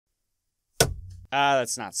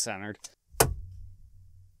That's not centered.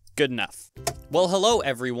 Good enough. Well, hello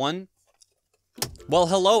everyone.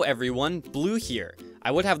 Blue here.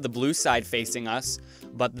 I would have the blue side facing us,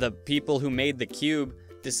 but the people who made the cube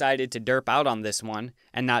decided to derp out on this one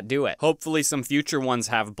and not do it. Hopefully some future ones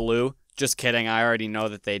have blue. Just kidding, I already know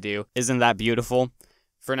that they do. Isn't that beautiful?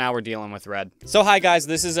 For now, we're dealing with red. So hi guys,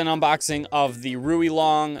 this is an unboxing of the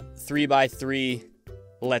RuiLong 3x3.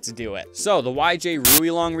 Let's do it. So the YJ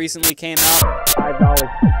RuiLong recently came out. $5.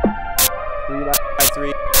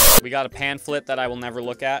 3x3. We got a pamphlet that I will never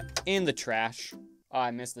look at. In the trash. Oh,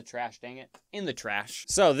 I missed the trash, dang it. In the trash.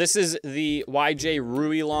 So this is the YJ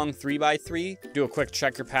RuiLong 3x3. Do a quick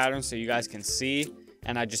checker pattern so you guys can see.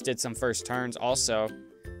 And I just did some first turns also.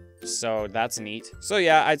 So that's neat. So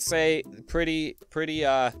yeah, I'd say pretty,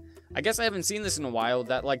 I guess I haven't seen this in a while.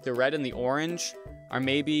 That like the red and the orange are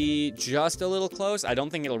maybe just a little close. I don't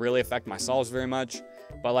think it'll really affect my solves very much.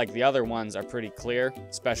 But like the other ones are pretty clear,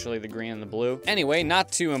 especially the green and the blue. Anyway,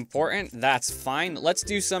 not too important. That's fine. Let's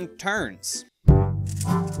do some turns.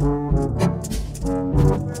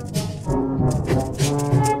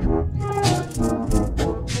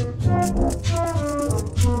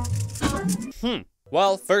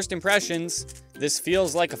 Well, first impressions, this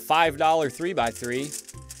feels like a $5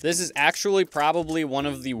 3x3. This is actually probably one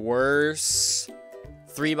of the worst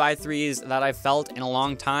 3x3s that I've felt in a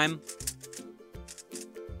long time.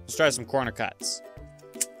 Let's try some corner cuts.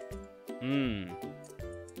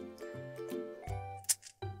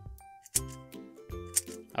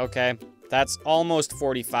 Okay, that's almost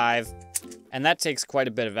 45, and that takes quite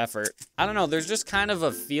a bit of effort. I don't know, there's just kind of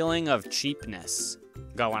a feeling of cheapness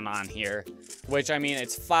going on here, which I mean,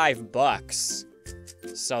 it's $5,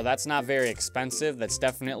 so that's not very expensive. That's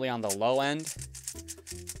definitely on the low end.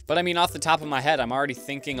 But I mean, off the top of my head, I'm already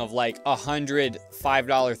thinking of like 100 $5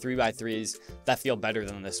 3x3s that feel better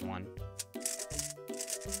than this one.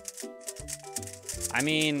 I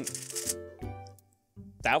mean,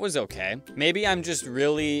 that was okay. Maybe I'm just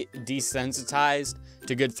really desensitized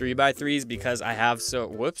to good 3x3s because I have so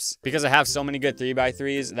many good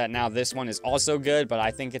 3x3s that now this one is also good, but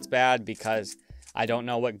I think it's bad because I don't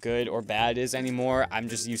know what good or bad is anymore. I'm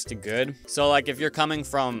just used to good. So like if you're coming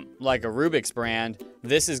from like a Rubik's brand,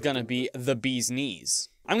 this is gonna be the bee's knees.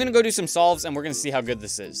 I'm gonna go do some solves and we're gonna see how good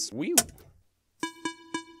this is. Whew.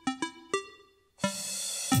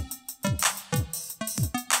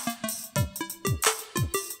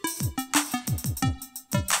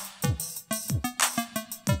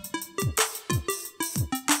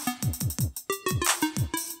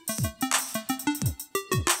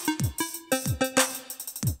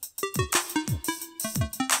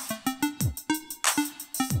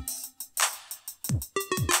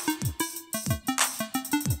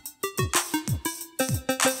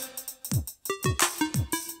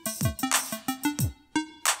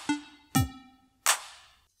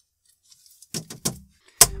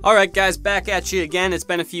 Alright guys, back at you again. It's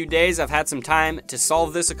been a few days. I've had some time to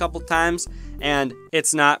solve this a couple times, and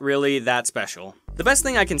it's not really that special. The best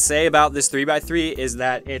thing I can say about this 3x3 is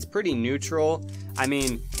that it's pretty neutral. I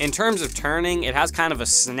mean, in terms of turning, it has kind of a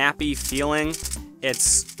snappy feeling.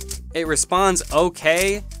 It responds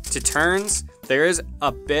okay to turns. There is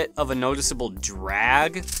a bit of a noticeable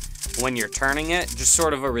drag when you're turning it, just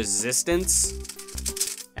sort of a resistance.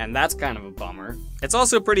 And that's kind of a bummer. It's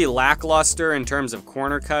also pretty lackluster in terms of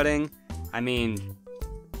corner cutting. I mean,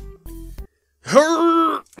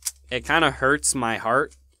 it kind of hurts my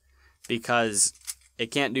heart because it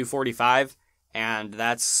can't do 45, and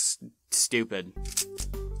that's stupid.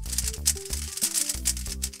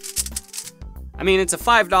 I mean, it's a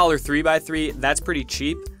 $5 3x3, that's pretty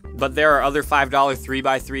cheap, but there are other $5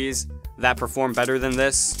 3x3s that perform better than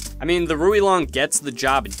this. I mean, the RuiLong gets the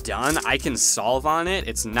job done. I can solve on it.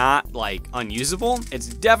 It's not, like, unusable. It's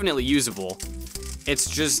definitely usable. It's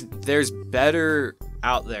just, there's better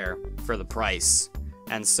out there for the price.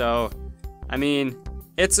 And so, I mean,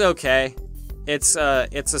 it's okay. It's a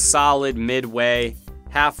solid midway,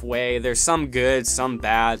 halfway. There's some good, some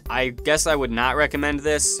bad. I guess I would not recommend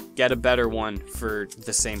this. Get a better one for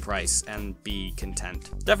the same price and be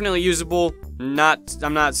content. Definitely usable. I'm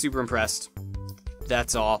not super impressed.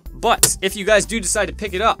 That's all. But if you guys do decide to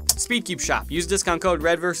pick it up, SpeedCubeShop, use discount code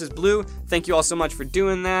REDVSBLUE. Thank you all so much for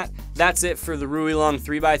doing that. That's it for the RuiLong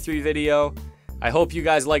 3x3 video. I hope you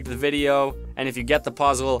guys liked the video, and if you get the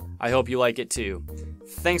puzzle, I hope you like it too.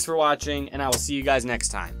 Thanks for watching, and I will see you guys next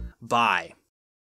time. Bye.